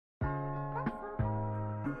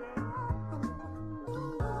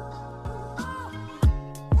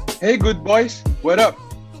Hey good boys, what up?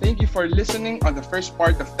 Thank you for listening on the first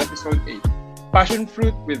part of episode 8, Passion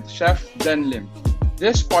Fruit with Chef Den Lim.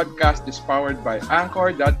 This podcast is powered by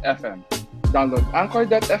Anchor.fm. Download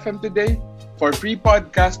Anchor.fm today for free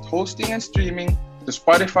podcast hosting and streaming to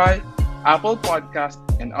Spotify, Apple Podcast,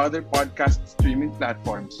 and other podcast streaming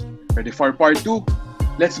platforms. Ready for part 2?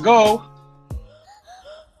 Let's go!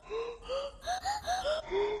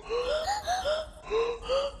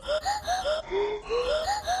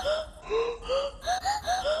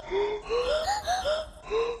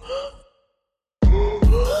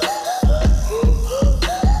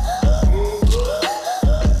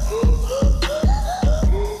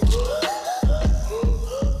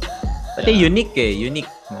 Pati unique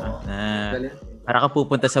no? Para ka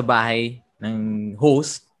pupunta sa bahay ng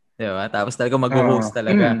host, di ba? Tapos talaga mag-host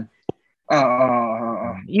talaga.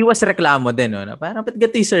 Iwas reklamo din, no? Parang ba't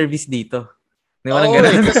gato yung service dito? Di ba?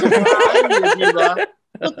 Kasi di ba?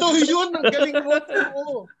 Totoo yun, ang galing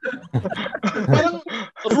mo. Parang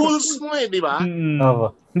rules mo di ba?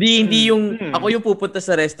 Hindi yung, ako yung pupunta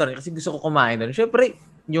sa restaurant kasi gusto ko kumain doon. Siyempre,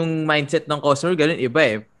 yung mindset ng customer, ganun, iba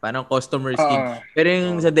eh. Parang customer is king. Pero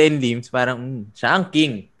yung sa Den Lim's, parang, siya ang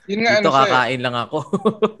king. Yun nga, dito kakain lang ako.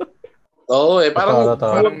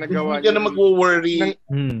 Parang hindi ka na mag-worry.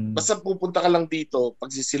 Basta pupunta ka lang dito,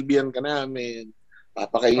 pagsisilbihan ka namin,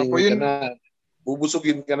 papakainin ka na,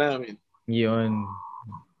 bubusugin ka namin. Yun.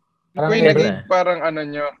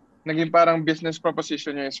 Naging parang business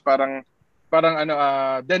proposition nyo is parang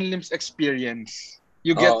Den Lim's experience.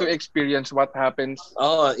 You get to experience what happens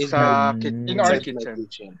in our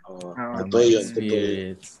kitchen. Totoo yun.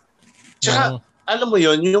 Tsaka, alam mo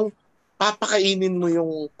yun, yung papakainin mo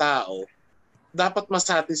yung tao, dapat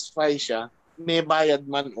masatisfy siya, may bayad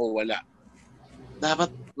man o wala. Dapat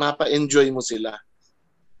mapa-enjoy mo sila.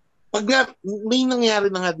 Pag nga, may nangyari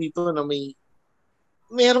na nga dito na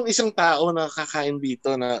merong isang tao na kakain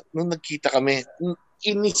dito na nung nagkita kami,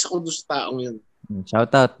 inis ako doon sa taong yun.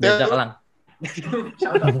 Shoutout. Medyo ka lang.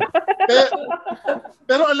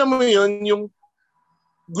 pero alam mo yun, yung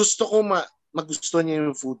gusto ko magustuhan niya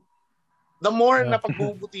yung food. The more na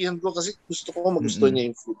pagbubutihan ko kasi gusto ko magustuhan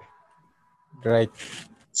niya yung food. Right.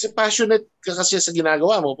 Kasi passionate ka kasi sa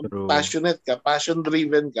ginagawa mo. Passionate ka,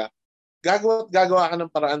 passion-driven ka. Gagawa ka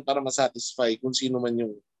ng paraan para masatisfy kung sino man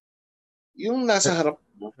yung nasa harap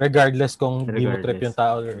mo. Regardless kung di mo trip yung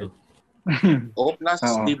tao. Right? Plus,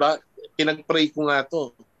 di ba, pinag-pray ko nga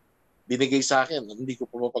to. Binigay sa akin, hindi ko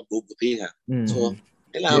pa mapagbubutihan. So,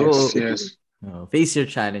 kailangan face your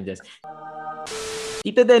challenges.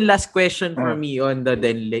 Ito din last question for me on the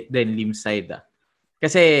Den Lim side.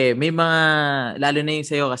 Kasi may mga, lalo na yung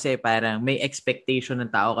sa'yo kasi parang may expectation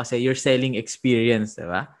ng tao kasi you're selling experience, di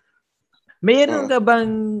ba? Mayroon ka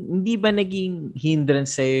bang, hindi ba naging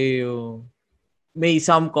hindrance sa'yo yung, may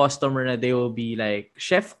some customer na they will be like,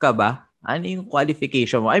 chef ka ba? Ano yung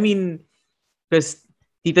qualification mo? I mean, because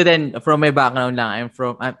Tito Den, from my background lang,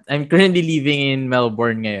 I'm currently living in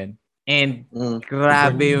Melbourne ngayon. And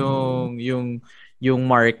grabe yung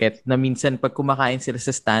market na minsan pag kumakain sila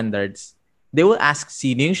sa standards, they will ask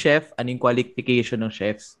sino yung chef, ano yung qualification ng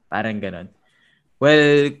chefs, parang ganon.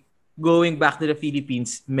 Well, going back to the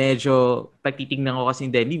Philippines, medyo pagtitingnan ko kasi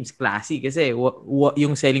yung Den Lim's classy kasi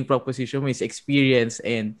yung selling proposition mo is experience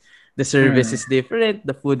and the service is different,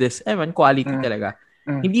 the food is quality talaga.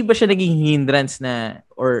 Hindi ba siya naging hindrance na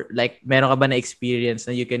or like meron ka ba na experience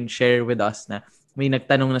na you can share with us na may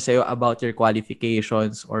nagtanong na sa'yo about your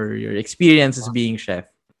qualifications or your experience as being chef?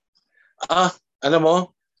 Alam mo,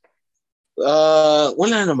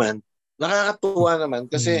 wala naman. Nakakatuwa naman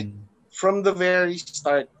kasi from the very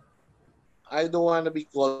start, I don't want to be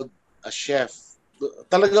called a chef.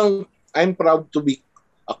 Talagang I'm proud to be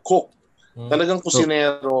a cook. Talagang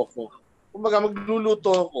kusinero ako. Kumbaga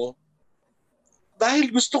magluluto ako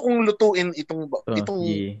dahil gusto kong lutuin itong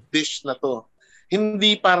dish na to.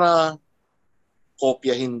 Hindi para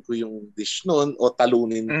kopyahin ko yung dish noon o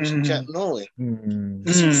talunin ko siya. No eh.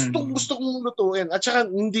 Kasi gusto kong lutuin. At saka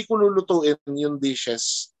hindi ko lulutuin yung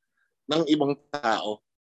dishes ng ibang tao.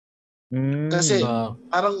 Kasi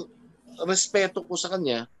parang respeto ko sa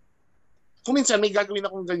kanya. Kung minsan may gagawin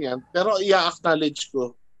akong ganyan, pero i-acknowledge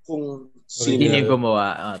ko kung sino yung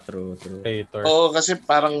gumawa. True. Oo, kasi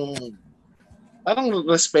parang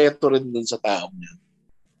respeto rin dun sa tao niya.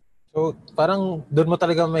 So, parang doon mo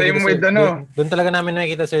talaga doon talaga namin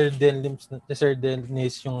nakikita Sir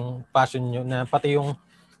Dennis yung passion nyo na pati yung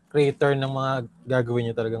creator ng mga gagawin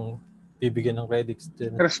nyo talagang bibigyan ng credits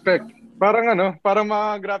din. Respect. Parang mga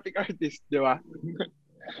graphic artist, di ba?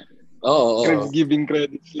 Oo. Giving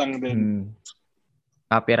credits lang din.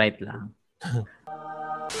 Copyright lang.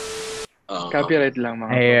 Copyright lang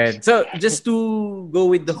mga Ayan. boss. So, just to go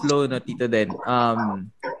with the flow, no, Tito Den,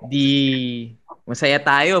 masaya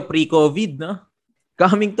tayo pre-COVID, no?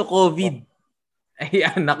 Coming to COVID.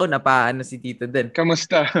 Ayan, ako, napaano si Tito Den.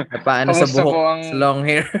 Kamusta? Napaano sa Kamusta buhok, po ang... sa long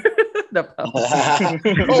hair.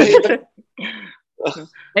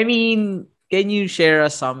 I mean, can you share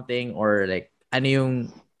us something or like, ano yung,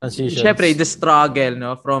 syempre, the struggle,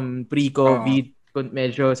 no? From pre-COVID,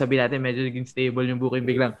 medyo, sabi natin, medyo naging stable yung booking,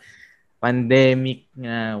 biglang pandemic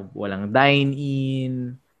nga, walang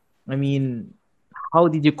dine-in. I mean, how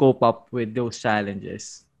did you cope up with those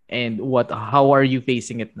challenges? And how are you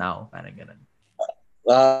facing it now? Parang ganun.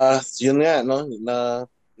 Yun nga, no?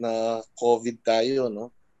 Na COVID tayo,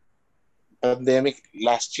 no? Pandemic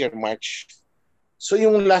last year, March. So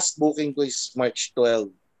yung last booking ko is March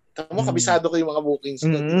 12. Tama, kabisado ko yung mga bookings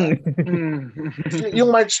ko.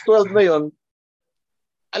 Yung March 12 na yun,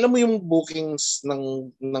 alam mo yung bookings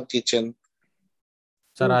ng kitchen?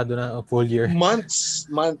 Sarado na, full year. Months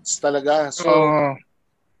talaga. So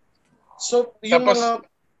yung tapos, mga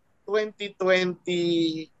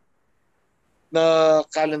 2020 na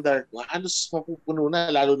calendar ko, halos mapupuno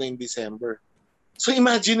na, lalo na in December. So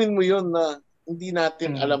imaginein mo yun na hindi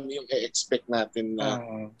natin alam yung i-expect natin na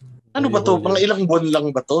ano ba to? Mga ilang buwan lang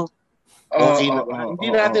ba to? Okay na ba? Hindi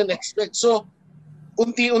natin expect. So,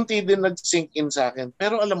 unti-unti din nag-sink in sa akin.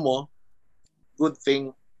 Pero alam mo, good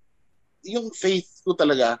thing, yung faith ko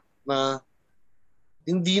talaga na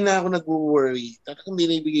hindi na ako nag-worry. Talagang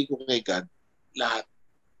binibigay ko kay God lahat.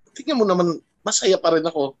 Tingnan mo naman, masaya pa rin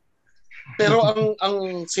ako. Pero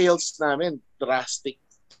ang sales namin, drastic,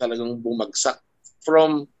 talagang bumagsak.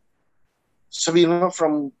 From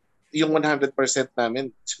yung 100%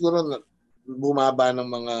 namin, siguro bumaba ng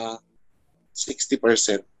mga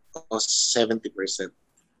 60% o 70%.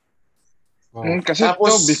 Kasi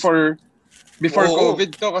tapos, before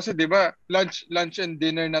COVID to, kasi 'di ba lunch and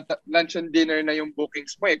dinner na yung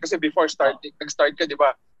bookings mo eh, kasi before nag-start ka 'di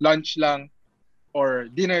ba, lunch lang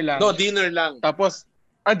or dinner lang. No, dinner lang. Tapos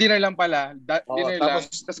dinner lang pala, dinner lang.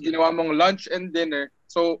 Tapos ginawa mong lunch and dinner.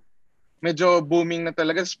 So medyo booming na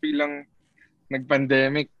talaga bilang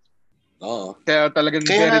nag-pandemic. Kaya talagang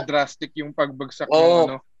very drastic yung pagbagsak ng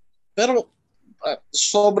ano. Pero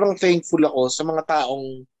sobrang thankful ako sa mga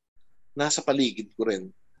taong nasa paligid ko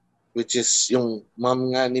rin, which is yung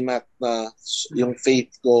mom nga ni Matt, na yung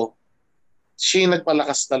faith ko, siya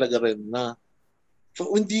nagpalakas talaga rin na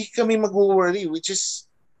hindi kami mag-worry, which is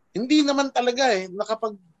hindi naman talaga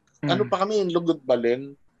nakapag ano pa kami yung lugod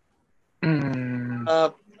balen.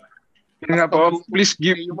 Nga po, please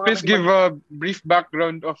give a brief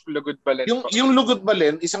background of Lugod Balen. Yung Lugod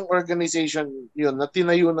Balen, isang organization yun na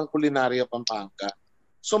tinayo ng Kulinaria Pampanga.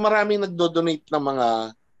 So maraming nagdo-donate ng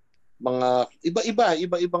mga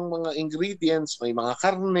iba-ibang mga ingredients, may mga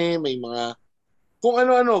karne, may mga kung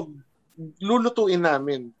ano-ano lulutuin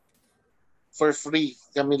namin for free,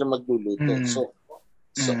 kami na magluluto. So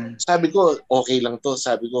sabi ko, okay lang to,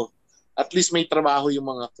 sabi ko. At least may trabaho yung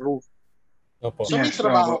mga crew. Opo. So may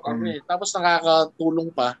trabaho kami. Tapos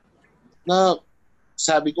nakakatulong pa na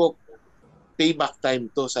sabi ko, payback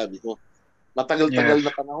time to, sabi ko. Matagal-tagal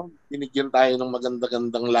na panahon, binigyan tayo ng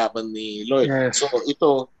maganda-gandang laban ni Lord. So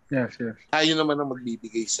ito, tayo naman ang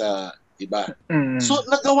magbibigay sa iba. So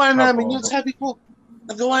nagawa namin yun. Sabi ko,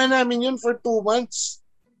 nagawa namin yun for 2 months.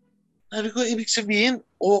 Sabi ko, ibig sabihin,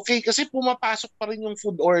 okay. Kasi pumapasok pa rin yung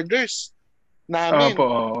food orders namin.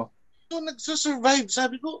 So nagsusurvive.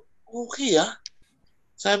 Sabi ko, okay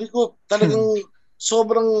Sabi ko, talagang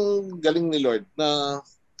sobrang galing ni Lord na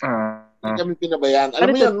hindi kami pinabayaan.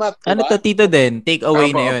 Alam mo yun, Matt, diba? Ano to, Tito Den? Take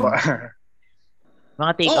away na yun.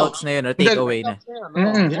 Mga take-outs na yun or take away na?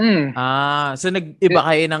 So nag-iba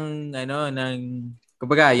kayo ng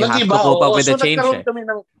kumbaga, you have to cope up with the change. So nagkaroon kami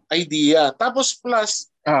ng idea. Tapos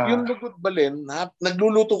plus, yung Lugod Balen,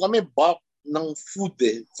 nagluluto kami bulk ng food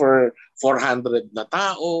for 400 na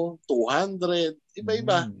tao, 200,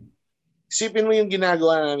 iba-iba. Isipin mo yung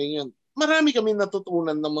ginagawa namin yun. Marami kami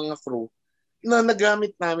natutunan ng mga crew na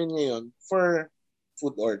nagamit namin ngayon for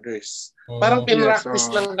food orders. Parang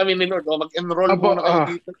pinractice lang kami ni Lord. Mag-enroll muna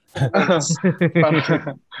kayo dito.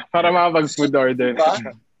 para makapag-food order. Diba?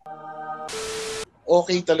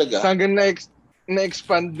 Okay talaga. Hanggang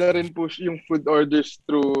na-expand na rin po yung food orders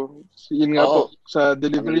through yun nga po, sa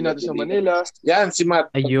delivery natin sa Manila. Yan, si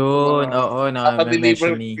Matt. Ayun,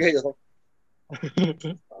 na-mention ni.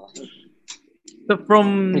 So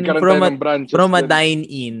from a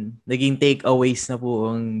dine-in, naging takeaways na po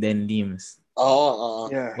ang Den Lim's.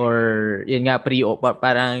 Or yun nga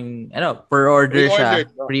parang per order siya.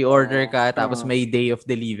 Pre-order ka tapos may day of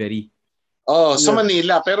delivery. Sa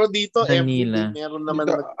Manila. Pero dito, everyday, Manila. meron naman.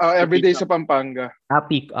 Everyday sa Pampanga.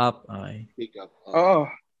 Pick up. Okay. Pick up. Oo.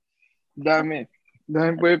 Dami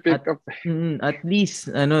po yung pick up. At least,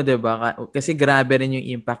 diba? Kasi grabe rin yung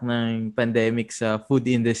impact ng pandemic sa food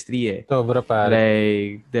industry eh. Sobra pare.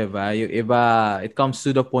 Like, diba? Yung iba, it comes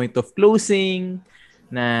to the point of closing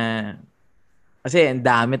na kasi ang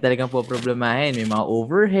dami talagang po problemahin. May mga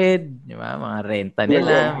overhead, diba? Mga renta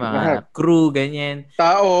nila, mga crew, ganyan.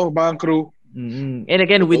 Tao, mga crew. And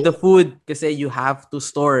again, with the food, kasi you have to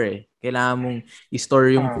store eh. Kailangan mong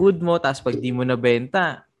i-store yung food mo, tapos pag di mo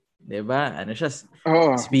nabenta, diba? Ano siya?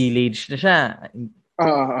 Spillage na siya.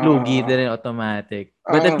 Lugi na rin automatic.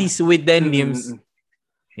 But at least with Den Lim's,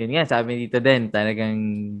 yun nga, sabi dito din, talagang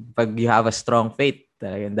pag you have a strong faith,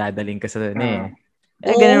 talagang dadaling ka sa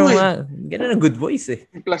ganun ang good voice eh.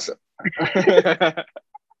 Plus,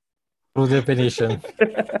 true definition.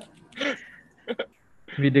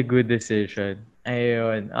 With a good decision.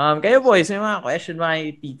 Ayun. Kayo boys, may mga question ba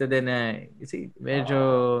kay Tito din na kasi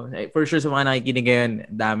medyo for sure sa mga nakikinig ngayon,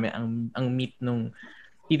 dami ang meet nung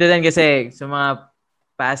Tito din kasi sa mga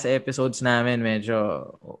past episodes namin medyo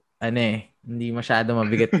hindi masyado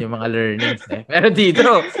mabigat yung mga learnings eh. Pero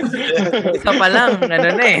dito, isa pa lang,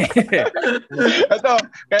 Ito,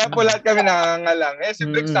 kaya po lahat kami nangangalang. Si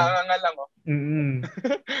Brix nangangalang.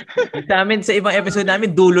 Sa amin, sa ibang episode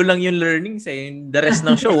namin, dulo lang yung learnings eh. The rest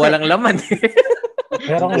ng show, walang laman.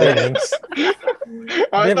 Merong learnings.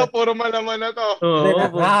 Ito, puro malaman na to.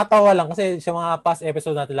 Nakakatawa lang kasi sa mga past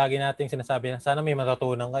episode natin, lagi natin sinasabi na sana may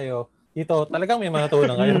matutunan kayo. Dito, talagang may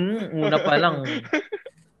matutunan kayo. Una pa lang.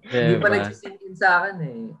 Hindi pa nagsisinkin sa akin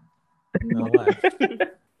eh.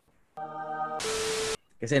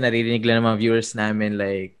 Kasi naririnig lang ng mga viewers namin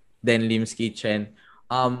like Den Lim's Kitchen.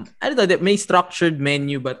 May structured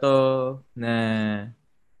menu ba to na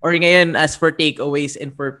or ngayon as for takeaways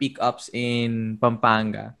and for pickups in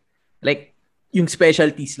Pampanga? Like yung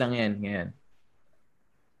specialties lang yan ngayon.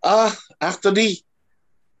 Actually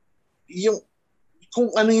yung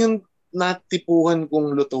kung ano yung natipuhan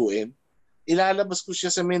kong lutuin, ilalabas ko siya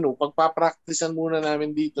sa menu. Pagpapracticean muna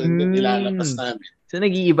namin dito and then ilalabas namin. So,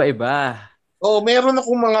 nag-iiba-iba. Meron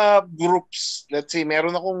akong mga groups. Let's say,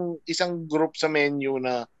 meron akong isang group sa menu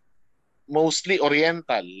na mostly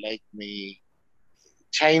Oriental. Like, may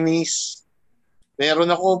Chinese.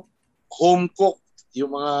 Meron ako home-cooked.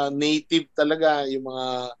 Yung mga native talaga. Yung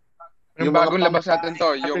bagong labas natin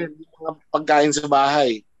to. Yung mga pagkain sa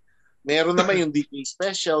bahay. Meron naman yung DK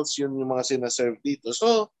specials. Yun yung mga sinaserve dito.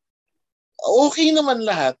 So, okay naman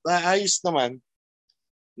lahat. Ayos naman.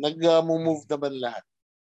 Nag-move naman lahat.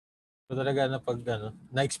 So talaga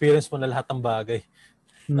na-experience mo na lahat ng bagay.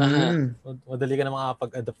 Madali ka na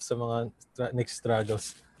makapag-adapt sa mga next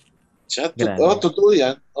struggles. Totoo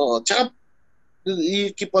yan. Tsaka, you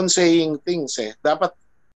keep on saying things eh. Dapat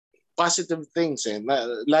positive things eh.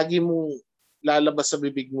 Lagi mong lalabas sa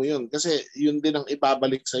bibig mo yun. Kasi yun din ang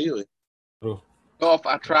ibabalik sa'yo eh. True. Law of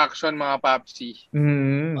attraction, mga papsi.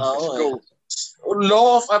 Let's go.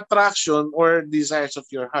 Law of attraction or desires of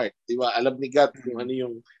your heart. Diba? Alam ni God kung ano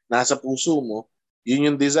yung nasa puso mo,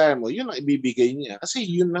 yun yung desire mo, yun ang ibibigay niya. Kasi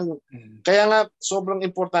yun lang. Kaya nga, sobrang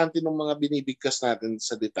importante ng mga binibigkas natin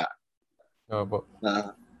sa dita. Opo.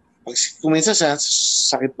 Na, kuminsan sa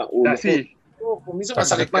sakit ng ulo. Kuminsan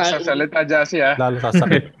masakit na. Sa salita, Jassy, ha? Lalo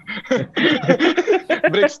sasakit.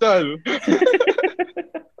 Brixton.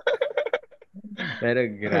 Pero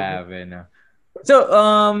grabe, no? So,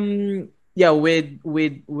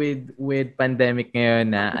 with pandemic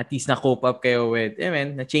ngayon na at least na-cope up kayo with,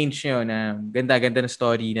 na-change nyo na ganda-ganda na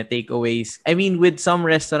story, na takeaways. I mean, with some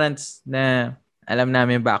restaurants na alam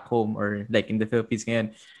namin back home or like in the Philippines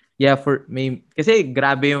ngayon, kasi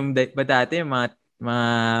grabe yung dati, mga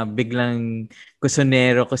biglang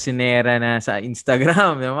kusinera na sa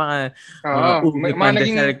Instagram, mga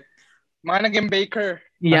naging baker.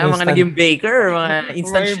 Yeah, mga naging baker, mga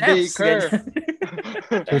instant chefs.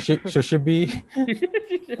 Sushi bee.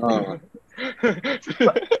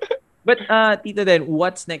 But Tito Den,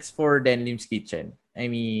 what's next for Den Lim's Kitchen? I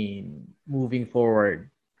mean, moving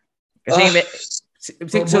forward. Kasi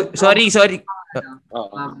sorry.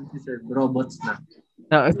 Robots na.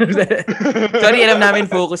 Sorry, alam namin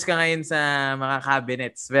focus ka ngayon sa mga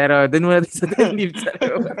cabinets. Pero dun muna sa Den Lim's.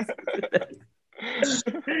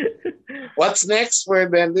 What's next for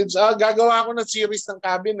Den Lim's? Gagawa ako ng series ng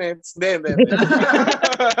cabinets. Hindi.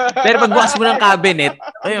 Pero pagbukas mo ng cabinet,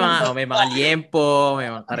 may mga liempo, may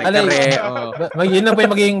mga kare-kare. Yun na ba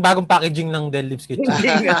yung magiging bagong packaging ng Den Lim's Kitchen?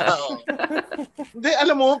 Hindi,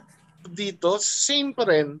 alam mo, dito, same pa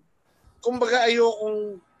rin. Kumbaga,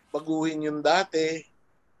 ayokong baguhin yung dati.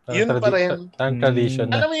 Yun pa rin. Tradition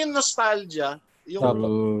na. Alam mo yung nostalgia,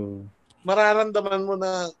 yung mararamdaman mo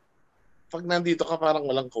na pag nandito ka parang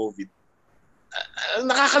walang COVID.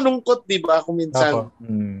 Nakakalungkot, di ba? Kung minsan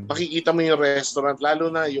makikita mo yung restaurant, lalo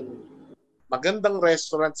na yung magandang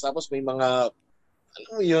restaurant, tapos may mga,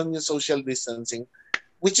 alam mo yun, yung social distancing,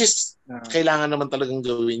 which is, kailangan naman talagang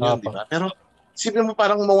gawin yun, di ba? Pero, sipin mo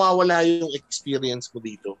parang mawawala yung experience mo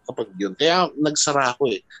dito kapag yun. Kaya nagsara ako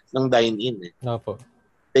ng dine-in eh.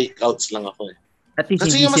 Take-outs lang ako eh. At least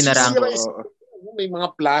hindi sinarang. May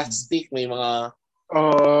mga plastic, may mga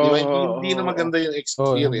diba? Hindi na maganda yung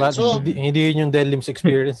experience. Hindi yun yung Den Lim's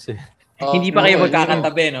experience eh. Hindi pa kayo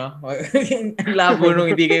magkakatabi, no? Ang labo nung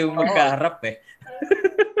hindi kayo magkaharap eh.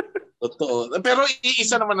 Totoo. Pero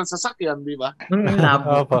iisa naman ang sasakyan, di ba?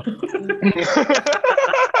 Labo.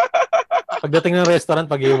 Pagdating ng restaurant,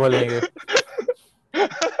 pag-iwalay kayo.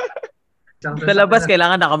 Sa labas,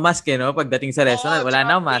 kailangan nakamask eh, no? Pagdating sa restaurant, wala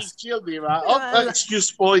na mask. Face shield, di ba? Excuse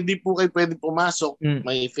po, hindi po kayo pwede pumasok.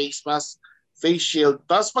 May face mask, face shield.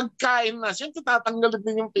 Tapos pagkain na, siyempre tatanggalin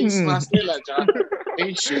din yung face mask nila. Tsaka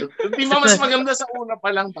face shield. Di ba mas maganda sa una pa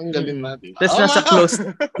lang tanggalin natin? Tapos nasa closed.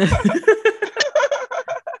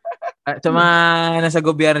 Sa mga nasa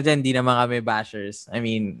gobyerno dyan, hindi naman kami bashers. I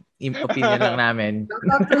mean, opinion lang namin.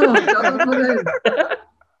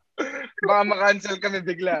 Baka makancel kami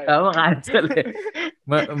bigla. Makancel eh.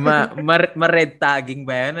 Ma-red tagging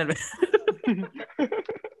ba yan?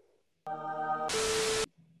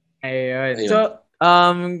 Ayun. So,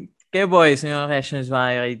 kayo boys, may mga questions ba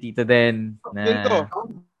kayo kay Tito Den? Dito.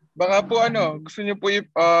 Baka po gusto niyo po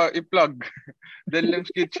i-plug Den Lim's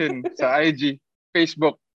Kitchen sa IG,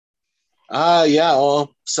 Facebook. Yeah,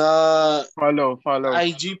 sa follow.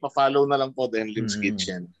 IG, pa-follow na lang po Den Lim's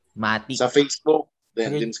Kitchen. Matik. Sa Facebook,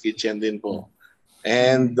 Den Lim's Kitchen din po.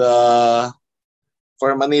 And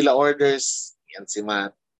for Manila orders, yan si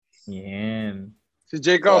Matt. Yan. Si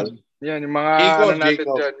Jacob. Yan, yung mga natin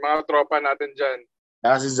dyan, mga tropa natin dyan.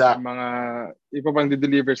 Si Zach. Mga iba pang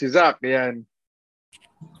di-deliver si Zach. Yan.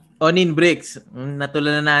 Onin Bricks.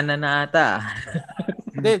 Natulanan na ata.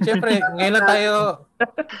 Hindi, syempre, ngayon lang tayo,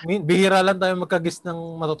 bihira lang tayo magkagis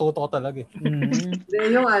ng matututo ko talaga eh. Hindi,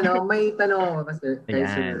 yung may tanong ako kasi.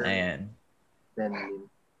 Ayan.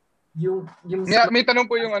 Yung may tanong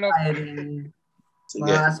po yung mga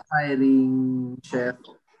aspiring chef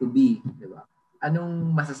to be, di ba? Anong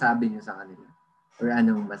masasabi niyo sa kanila? Or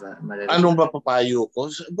anong anong mapapayo ko?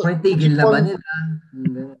 May tigil na ba nila?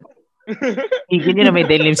 Tigil nyo na may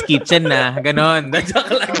Den Lim's Kitchen na. Ganon.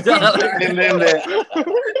 Joke lang. Hindi.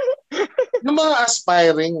 Yung mga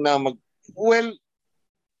aspiring na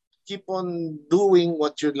keep on doing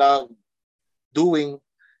what you love doing.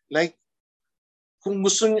 Like, kung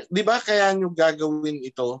gusto nyo, di ba kaya nyo gagawin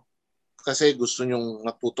ito? Kasi gusto nyo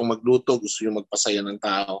matutong magluto, gusto nyo magpasaya ng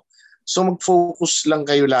tao. So mag-focus lang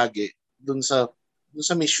kayo lagi dun sa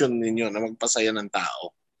mission ninyo na magpasaya ng tao.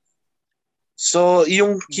 So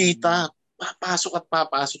yung kita,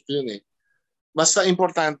 papasok yun eh. Basta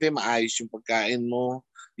importante maayos yung pagkain mo,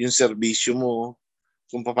 yung serbisyo mo,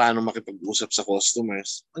 kung paano makipag-usap sa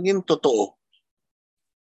customers. Maging totoo.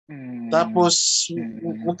 Tapos,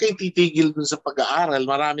 huwag kayong titigil dun sa pag-aaral.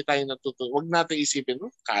 Marami tayong natutunan. Huwag natin isipin,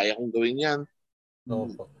 kaya kong gawin yan.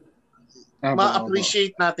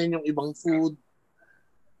 Ma-appreciate natin yung ibang food.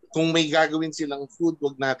 Kung may gagawin silang food,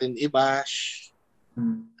 huwag natin i-bash.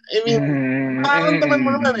 I mean, makaramdaman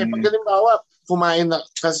mo naman eh. Pag halimbawa, kumain na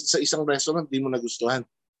sa isang restaurant, di mo nagustuhan.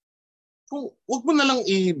 Huwag mo na lang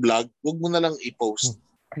i-vlog, huwag mo na lang i-post.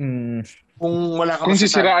 Kung wala ka kung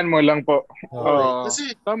sisiraan mo lang po.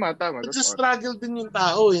 Kasi tama. Nag-struggle din yung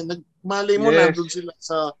tao eh. Malay mo nandun sila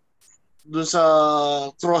sa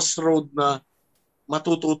crossroad na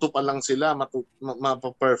matututo pa lang sila,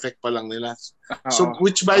 mapa-perfect pa lang nila. So,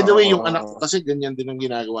 which by the way, yung anak ko kasi ganyan din ang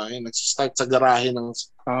ginagawa niya. Nag-start sa garahe ng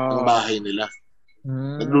bahay nila.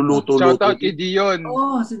 Nagluluto-luto. Shoutout kay Dion.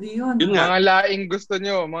 Si Dion. Mga laing gusto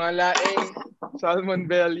nyo. Mga laing salmon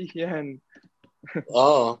belly. Yan.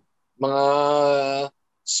 Mga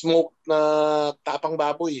smoke na tapang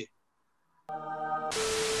baboy.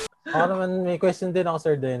 Ako naman, may question din ako,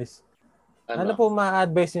 Sir Dennis. Ano po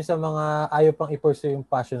ma-advise niyo sa mga ayaw pang i-pursue yung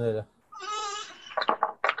passion nila?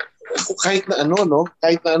 Kahit na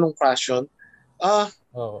kahit na anong passion,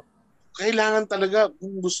 kailangan talaga,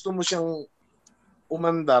 kung gusto mo siyang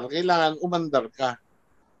umandar, kailangan umandar ka.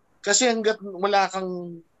 Kasi hanggat wala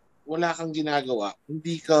kang ginagawa,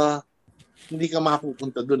 hindi ka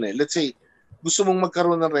mapupunta dun eh. Let's say, gusto mong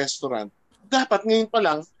magkaroon ng restaurant, dapat ngayon pa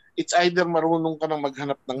lang, it's either marunong ka nang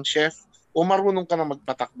maghanap ng chef o marunong ka nang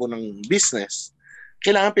magpatakbo ng business.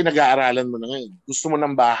 Kailangan pinag-aaralan mo na ngayon. Gusto mo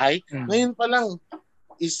ng bahay? Ngayon pa lang,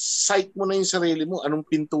 is-sight mo na yung sarili mo. Anong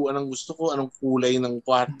pintuan ang gusto ko? Anong kulay ng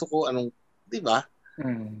kwarto ko? Di ba?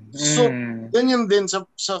 So, ganyan din sa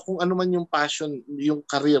kung ano man yung passion, yung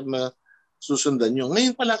career na susundan nyo.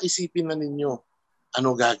 Ngayon pa lang isipin na ninyo, ano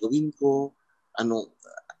gagawin ko?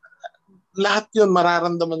 Lahat yun,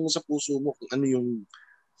 mararamdaman mo sa puso mo kung ano yung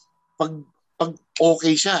pag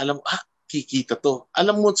okay siya, alam mo, kikita to.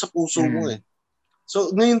 Alam mo sa puso mo eh.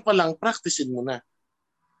 So, ngayon pa lang, practicein mo na.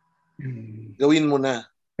 Gawin mo na.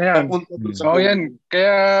 Yan. Yan.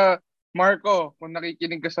 Kaya, Marco, kung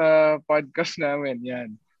nakikinig ka sa podcast namin,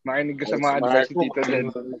 yan. Makinig ka sa mga advice ni Tito Den.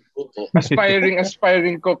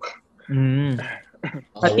 Aspiring cook.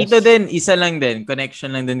 At Tito Den, isa lang din,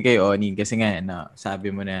 connection lang din kay Oni. Kasi nga, sabi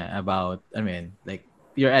mo na about, like,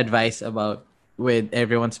 your advice about with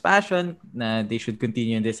everyone's passion, na they should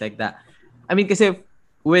continue in this like that. Kasi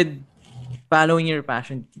with following your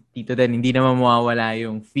passion, Tito Den, hindi naman mawawala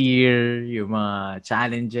yung fear, yung mga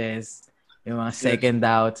challenges, yung mga second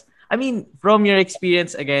doubts. From your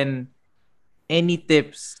experience, again, any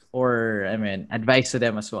tips or, advice to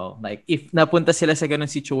them as well? Like, if napunta sila sa ganung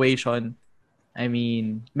situation,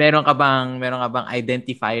 meron ka bang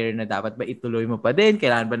identifier na dapat ba ituloy mo pa din?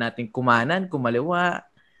 Kailangan ba natin kumaliwa?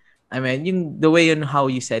 The way on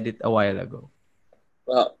how you said it a while ago.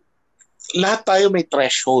 Lahat tayo may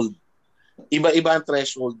threshold. Iba-iba ang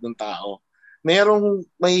threshold ng tao. Merong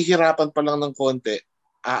mahihirapan pa lang ng konti,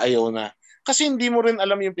 ayaw na. Kasi hindi mo rin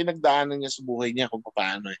alam yung pinagdaanan niya sa buhay niya kung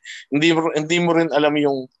paano. Hindi mo rin alam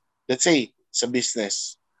yung, let's say, sa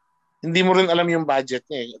business. Hindi mo rin alam yung budget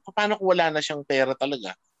niya. Paano kung wala na siyang pera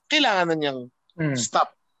talaga? Kailangan na niyang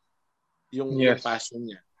stop yung passion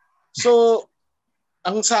niya. So,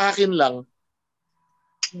 ang sa akin lang,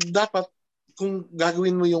 dapat kung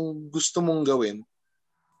gagawin mo yung gusto mong gawin,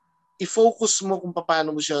 i-focus mo kung paano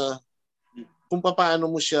mo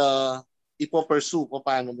siya ipo-pursue,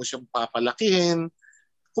 paano mo siya papalakihin.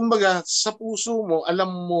 Kumbaga, sa puso mo, alam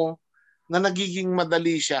mo na nagiging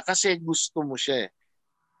madali siya kasi gusto mo siya.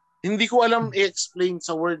 Hindi ko alam i-explain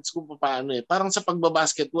sa words kung paano . Parang sa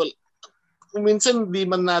pagbabasketball, kung minsan hindi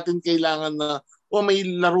man natin kailangan na, may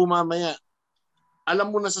laro mamaya.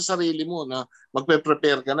 Alam mo na sa sarili mo na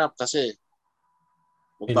magpe-prepare ka na kasi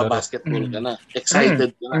magbabasketball ka na.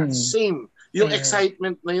 Excited ka na. Same. Yung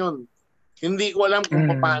excitement na yun. Hindi ko alam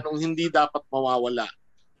kung paano hindi dapat mawawala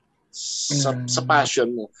sa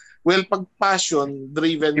passion mo. Well, pag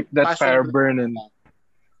passion-driven, keep that fire burning.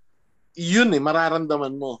 Yun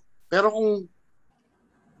mararamdaman mo. Pero kung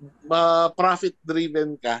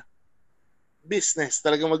profit-driven ka, business,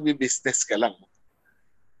 talagang magbi-business ka lang.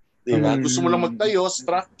 Diba? Gusto mo lang magtayo,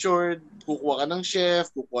 structured, kukuha ka ng chef,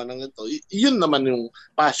 kukuha ng ito. Yun naman yung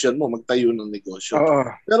passion mo, magtayo ng negosyo.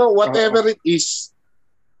 Pero whatever it is,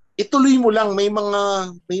 ituloy mo lang. May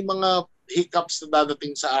mga hiccups na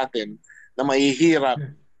dadating sa atin na mahihirap.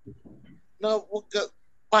 Na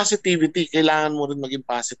positivity, kailangan mo rin maging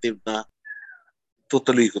positive na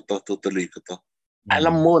tutuloy ko to.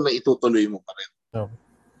 Alam mo na itutuloy mo pa rin.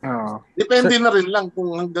 Depende na rin lang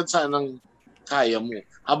kung hanggang saan ang kaya mo.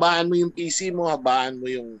 Habaan mo yung PC mo, habaan mo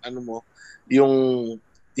yung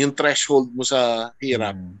yung threshold mo sa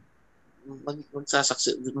hirap.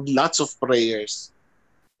 Magsasucceed. Lots of prayers.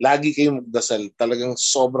 Lagi kayong magdasal. Talagang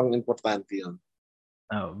sobrang importante yun.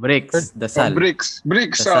 Bricks, dasal. Bricks,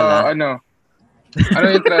 dasal, ano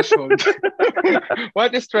yung threshold?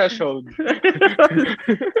 What is threshold?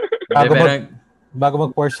 Bago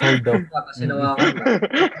mag-force hold daw.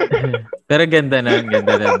 Pero ganda na.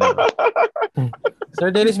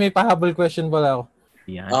 Sir Dennis, may pahabol question pala ako.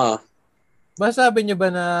 Yan. Masabi niyo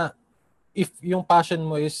ba na if yung passion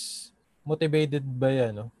mo is motivated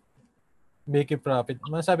by make it profit?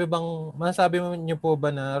 Masabi mo niyo po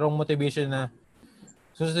ba na wrong motivation na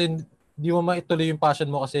di mo maituloy yung passion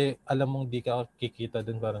mo kasi alam mong di ka kikita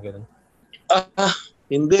dun, parang ganun?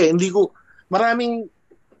 Hindi ko. Maraming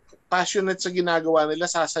passionate sa ginagawa nila,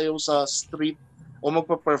 sasayaw sa street o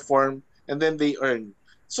magpa-perform and then they earn.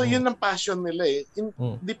 So yun ang passion nila .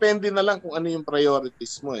 Depende na lang kung ano yung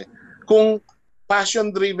priorities mo . Kung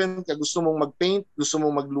passion-driven ka, gusto mong mag-paint, gusto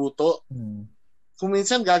mong magluto, kung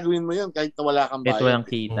minsan gagawin mo yun kahit na wala kang bayad. Ito ang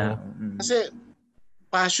kita. Kasi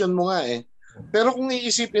passion mo nga . Pero kung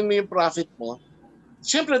iisipin mo yung profit mo,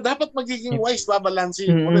 siyempre dapat magiging wise,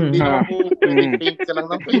 babalansin mo rin. Hindi naman po paint ka lang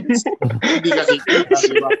ng paint. Hindi ka kikita,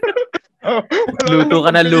 di ba? Luto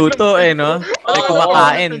ka na luto no? Ay,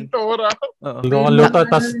 kumakain. Luto ka luto,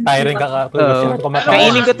 tapos tiring ka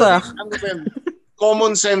kumakain. Kainin ko to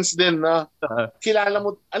Common sense din na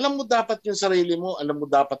alam mo dapat yung sarili mo, alam mo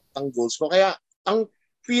dapat ang goals mo. Kaya ang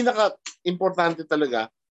pinaka-importante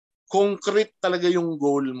talaga, concrete talaga yung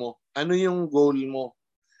goal mo. Ano yung goal mo?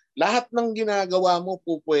 Lahat ng ginagawa mo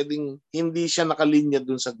po pwedeng hindi siya nakalinya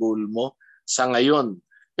dun sa goal mo sa ngayon.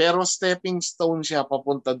 Pero stepping stone siya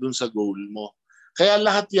papunta dun sa goal mo. Kaya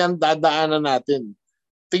lahat yan dadaanan natin.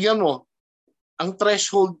 Tingnan mo, ang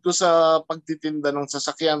threshold ko sa pagtitinda ng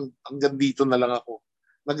sasakyan, hanggang dito na lang ako.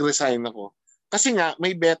 Nag-resign ako. Kasi nga,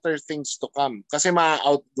 may better things to come. Kasi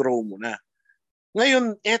ma-outgrow mo na.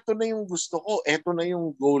 Ngayon, eto na yung gusto ko. Eto na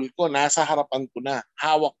yung goal ko. Nasa harapan ko na.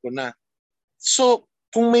 Hawak ko na. So,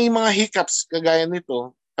 kung may mga hiccups kagaya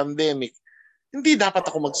nito, pandemic, hindi dapat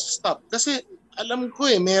ako mag-stop. Kasi alam ko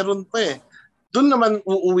meron pa Doon naman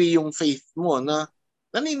uuwi yung faith mo na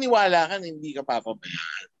naniniwala ka na hindi ka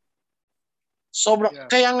papabayaan.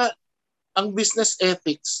 Kaya nga, ang business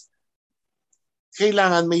ethics,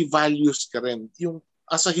 kailangan may values ka rin. Yung,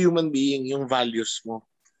 as a human being, yung values mo.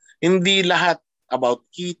 Hindi lahat about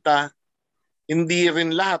kita, hindi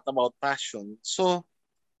rin lahat about passion. So,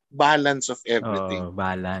 balance of everything. Oh,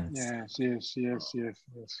 balance. Yes.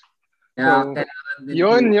 Kaya So, kailangan din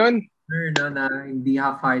yun. No, na hindi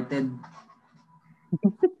half-hearted.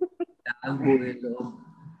 Ang buhay loob.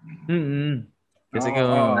 Kasi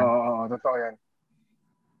totoo yan.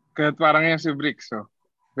 Kaya parang yan si Bricks,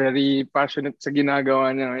 very passionate sa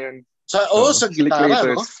ginagawa niya ngayon. Sa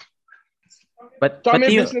gitara, no? But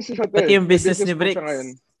yung business ni Bricks.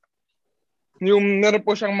 Yung meron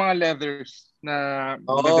po siyang mga leathers na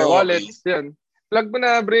wallets, yan. Plug mo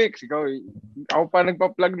na, Bricks. Ako pa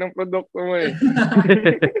nagpa-plug ng produkto mo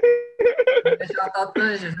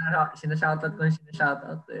Sinashoutout ko.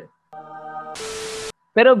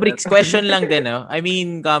 Pero Bricks, question lang din, I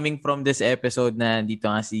mean, coming from this episode na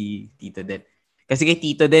dito nga si Tito Den. Kasi kay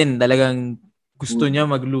Tito Den, talagang gusto niya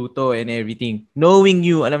magluto and everything. Knowing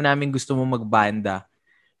you, alam namin gusto mo magbanda.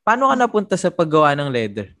 Paano ka napunta sa paggawa ng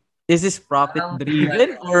leather? Is this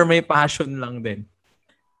profit-driven or may passion lang din?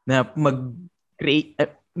 Na mag-create,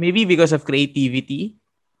 maybe because of creativity?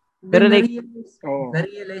 Pero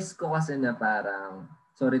na-realize ko kasi na parang,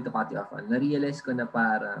 sorry to cut you off, na-realize ko na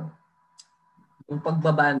parang yung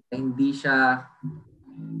pagbabanda, hindi siya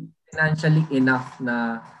financially enough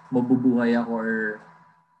na mabubuhay ako or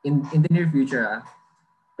in the near future.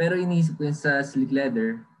 Pero iniisip ko yun sa Slick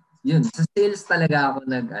Leather, yun, sa sales talaga ako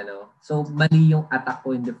so mali yung attack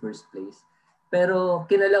ko in the first place. Pero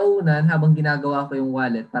kinalaunan, habang ginagawa ko yung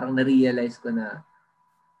wallet, parang na-realize ko na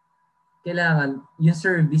kailangan yung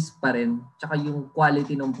service pa rin, tsaka yung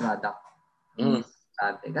quality ng product.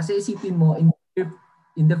 Kasi isipin mo,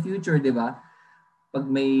 in the future, di ba, pag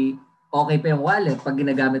may okay pa yung wallet, pag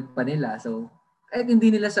ginagamit pa nila, so kahit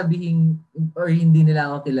hindi nila sabihin or hindi nila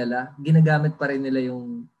ako kilala, ginagamit pa rin nila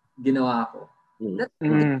yung ginawa ko. That's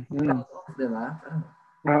proud of, di ba?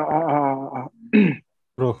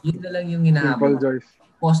 Bro. Yun na lang yung hinahabol.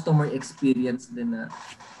 Customer experience din na.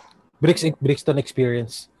 Brixton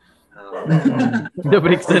experience. The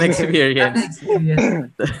Brixton experience.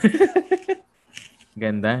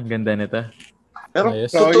 Ganda nito. Pero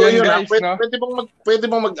totoo yun, guys,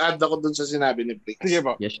 pwede bang mag-add ako dun sa sinabi ni Brix? Sige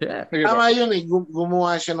po. Yes, sir. Tama yun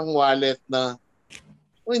gumawa siya ng wallet na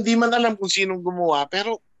hindi man alam kung sinong gumawa,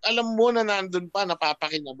 pero alam mo na nandun pa,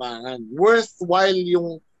 napapakinabangan. Worthwhile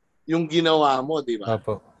yung ginawa mo, di ba?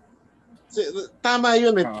 Opo. Tama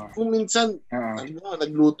yun Kung minsan,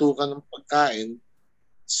 nagluto ka ng pagkain,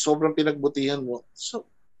 sobrang pinagbutihan mo. So,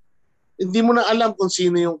 hindi mo na alam kung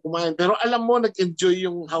sino yung kumain, pero alam mo, nag-enjoy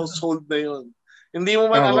yung household na yun. Hindi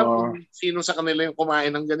mo man alam kung sino sa kanila yung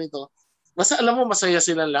kumain ng ganito. Basta alam mo, masaya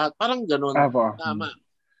silang lahat. Parang ganun. Tama.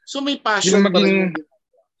 So may passion pa rin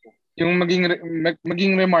yung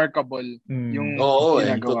maging remarkable. Yung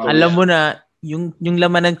ginagawa. Alam mo na, yung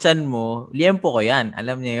laman ng tiyan mo, liempo ko yan.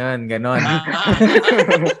 Alam niya yun. Ganon.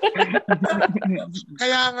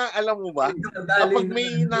 Kaya nga, alam mo ba, kapag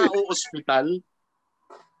may na-hospital,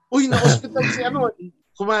 na-hospital si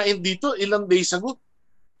kumain dito ilang days ago.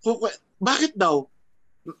 Bakit daw?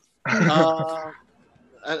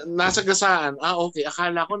 Nasa gasaan. Okay.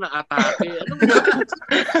 Akala ko na-atake.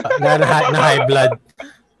 Na high blood.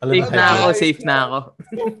 Safe na ako.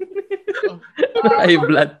 High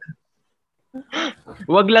blood.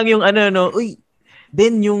 Wag lang yung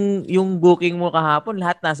then yung booking mo kahapon,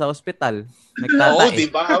 lahat nasa hospital. Nagtatay. Oo,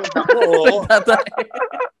 diba?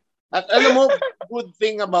 At alam mo, good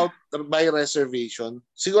thing about by reservation,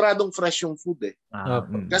 siguradong fresh yung food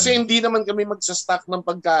Kasi hindi naman kami magsa-stock ng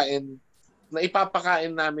pagkain na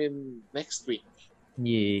ipapakain namin next week.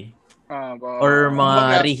 Yeah. Or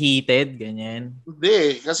mga reheated, ganyan.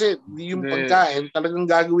 Hindi, kasi yung pagkain talagang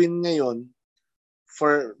gagawin ngayon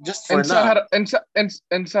just for now.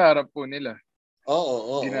 And sa harap po nila.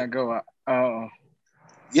 Oo. Ginagawa. Oo.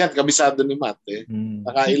 Yan, kabisado ni Matt eh.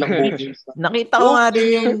 Nakailang bookings. Nakita ko nga rin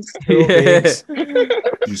yung... Bookings.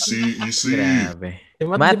 Easy. Grabe. Si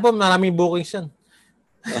Matt, di ba maraming bookings yan?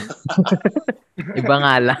 Iba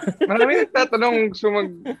nga lang. Marami nagtatanong gusto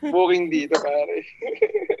mag-booking dito, pare.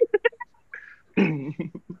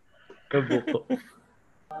 Kabuko.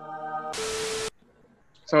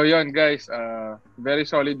 So yun guys, very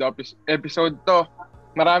solid episode to.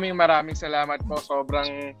 Maraming salamat po.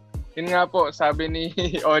 Sobrang, yun nga po, sabi ni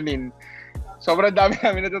Onin, sobrang dami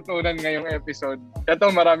namin natutunan ngayong episode.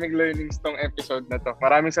 Ito, maraming learnings tong episode na to.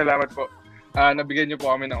 Maraming salamat po. Nabigyan niyo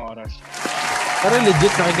po kami ng oras. Pero legit,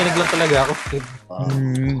 nakikinig lang talaga ako.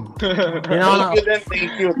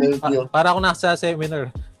 Thank you. Para ako nasa seminar.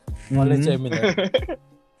 Online seminar.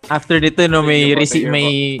 After dito, no, may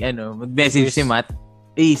mag-message si Matt.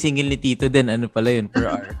 Single ni Tito din. Ano pala yun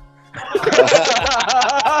per hour?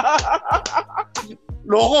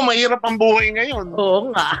 Loko, mahirap ang buhay ngayon.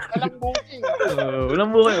 Oo nga. Walang booking.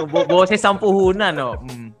 Walang buhay. Boses 10 na, no?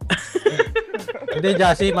 Hindi,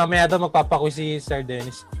 Jassy, mamaya daw magpapakuis si Sir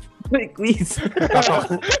Dennis. May quiz.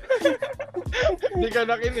 Hindi ka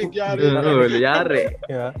nakinig. Yari.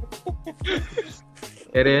 Yeah.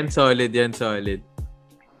 Pero yan, solid yan, solid.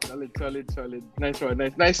 Solid. Nice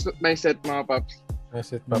one. Nice set, mga paps.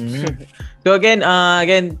 Nice set, paps. So again,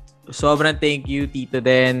 sobrang thank you, Tito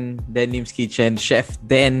Den Lim's Kitchen, Chef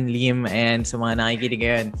Den Lim, and sa mga nakikinig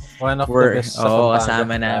ngayon. One of the best sa Pampanga.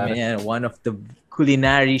 Kasama namin yan. One of the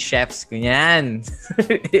culinary chefs ko yan.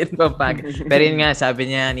 In Pampanga. Pero yun nga,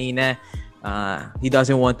 sabi niya kanina, he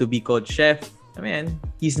doesn't want to be called chef. I mean,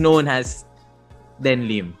 he's known as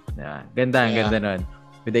Den Lim. Ganda nun.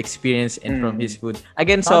 With the experience and from his food.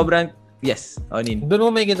 Again, sobrang, yes, Onin. Doon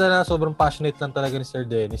mo may kita na sobrang passionate lang talaga ni Sir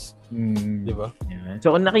Dennis. Di ba? Yeah.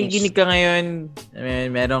 So kung nakikinig ka ngayon, I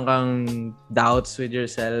mean, meron kang doubts with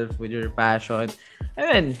yourself, with your passion.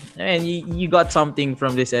 I mean, you got something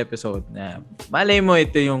from this episode. Na malay mo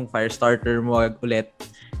ito yung fire starter mo ulit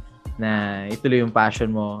na ituloy yung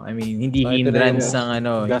passion mo. I mean, hindi hindrance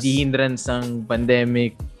ng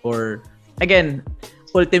pandemic or again,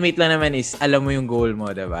 ultimate lang naman is alam mo yung goal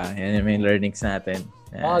mo, diba? Yan yung main learnings natin.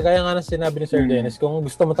 Gaya nga ng sinabi ni Sir Dennis, kung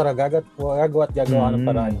gusto mo talaga, gagawa ka ng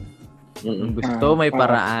paraan. Kung gusto, may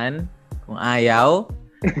paraan. Kung ayaw,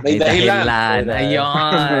 may dahilan.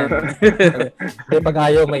 Ayun.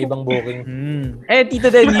 Pag ayaw, may ibang booking.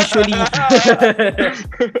 Tito Den, usually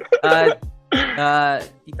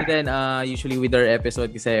Tito Den, usually with our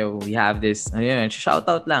episode kasi we have this,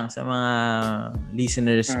 shoutout lang sa mga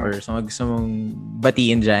listeners or sa mga gusto mong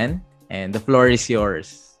batiin dyan. And the floor is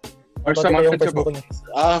yours. Or sa mga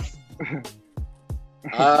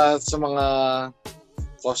sa mga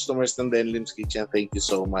customers ng Den Lim's Kitchen, thank you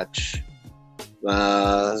so much.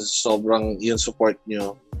 Sobrang yung support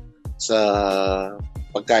nyo sa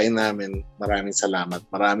pagkain namin. Maraming salamat.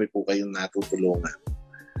 Marami po kayong natutulungan.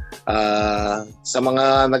 Sa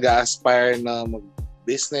mga nag-a-aspire na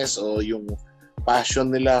mag-business o yung passion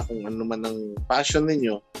nila, kung ano man ang passion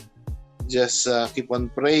ninyo, just keep on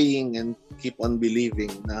praying and keep on believing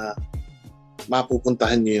na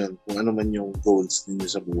mapupuntahan nyo yun kung ano man yung goals ninyo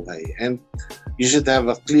sa buhay. And you should have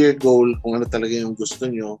a clear goal kung ano talaga yung gusto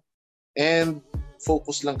nyo and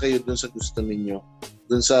focus lang kayo dun sa gusto ninyo,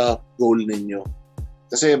 dun sa goal ninyo.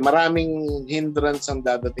 Kasi maraming hindrance ang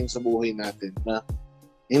dadating sa buhay natin na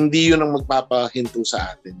hindi yun ang magpapahinto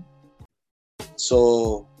sa atin.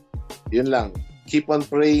 So, yun lang. Keep on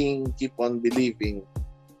praying, keep on believing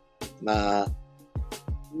na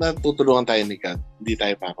natutulungan tayo ni God. Hindi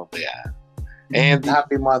tayo papabayaan. And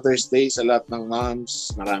happy Mother's Day sa lahat ng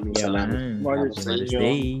moms. Maraming salamat. Mother's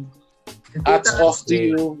Day. Hats off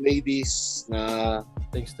to you, ladies, na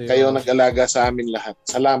kayo nag-alaga sa amin lahat.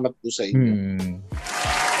 Salamat po sa inyo.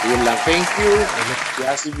 Yun lang. Thank you.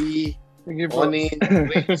 Jassy B. Onin,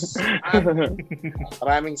 Rex,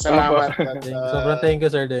 maraming salamat. Sobrang thank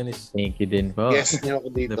you, Sir Dennis. Thank you din po. Guest nyo ako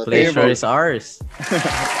dito. The pleasure is ours.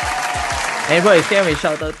 Hey boys, kaya may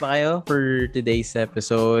shoutout pa kayo for today's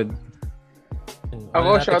episode?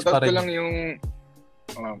 Ako, shoutout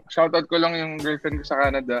ko lang yung girlfriend ko sa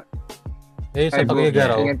Canada. Sa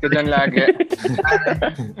Tugigaraw. Ingat ka dyan lagi.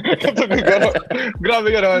 Grabe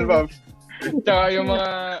ka naman, Pops. Tsaka yung mga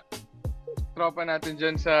tropa natin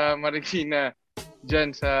dyan sa Marikina,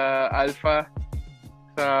 dyan sa Alpha,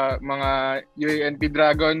 sa mga UANP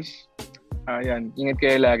Dragons. Yan, ingat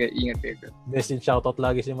kayo lagi. Ingat kayo. Best in shoutout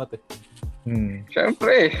lagi si Matt eh.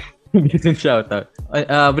 Siyempre. Best in shoutout.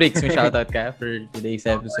 Bricks, may shoutout ka for today's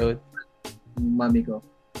episode? Mami ko.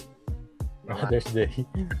 Mother's Day.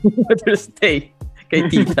 Mother's Day. Kay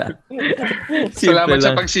tita. Salamat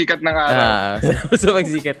sa pagsikat ng araw. Sa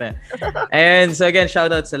pagsikat na. And so again,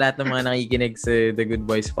 shoutout sa lahat ng mga nakikinig sa The Good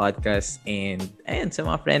Boys Podcast and sa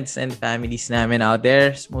mga friends and families namin out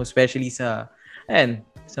there, most especially sa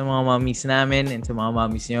mga mommies namin and sa mga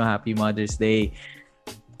mommies nyo, Happy Mother's Day.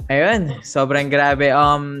 Ayun, sobrang grabe.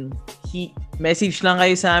 Message lang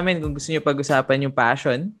kayo sa amin kung gusto nyo pag-usapan yung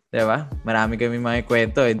passion. Diba? Marami kami mga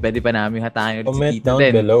kwento and pwede pa namin hatain ulit si Tito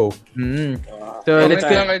Den. Comment down below.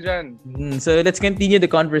 So let's continue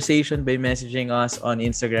the conversation by messaging us on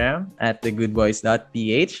Instagram at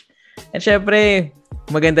thegoodboys.ph. And syempre,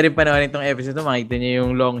 maganda rin panoorin itong episode. Makita niyo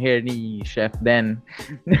yung long hair ni Chef Den.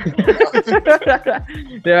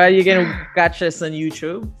 Diba? You can catch us on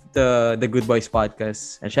YouTube, the Good Boys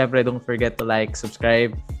Podcast. And syempre, don't forget to like,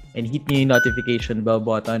 subscribe, and hit nyo yung notification bell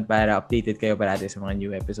button para updated kayo parati sa mga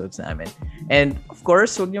new episodes namin. And of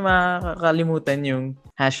course, huwag nyo makakalimutan yung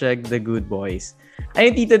 #TheGoodBoys.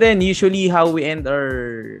 Ayun, Tito Den, usually how we end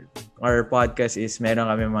our podcast is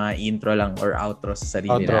meron kami mga intro lang or outro sa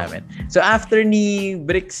sarili namin. So after ni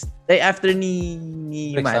Matt,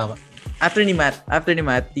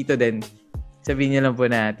 Tito Den, sabihin niyo lang po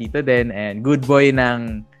na Tito Den and good boy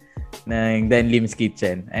ng Den Lim's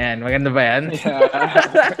Kitchen. Ayan, maganda ba yan?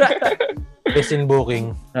 Best in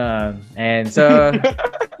booking. And so,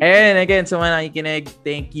 again, sa mga nakikinig,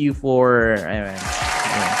 thank you for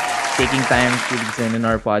taking time to listen in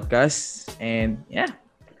our podcast. And yeah.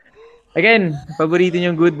 Again, paborito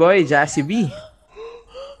niyong good boy, Jassy B.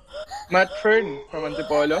 Matt Fern from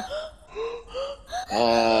Antipolo.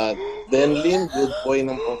 Den Lim, good boy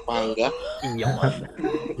ng Pampanga.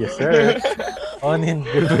 Yes, sir. Onin,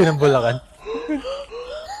 good boy ng Bulacan.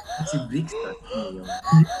 Si Brixton, yung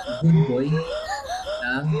good boy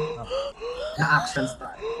na action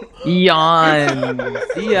star. Yan!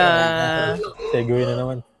 See ya! Segue na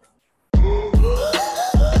naman.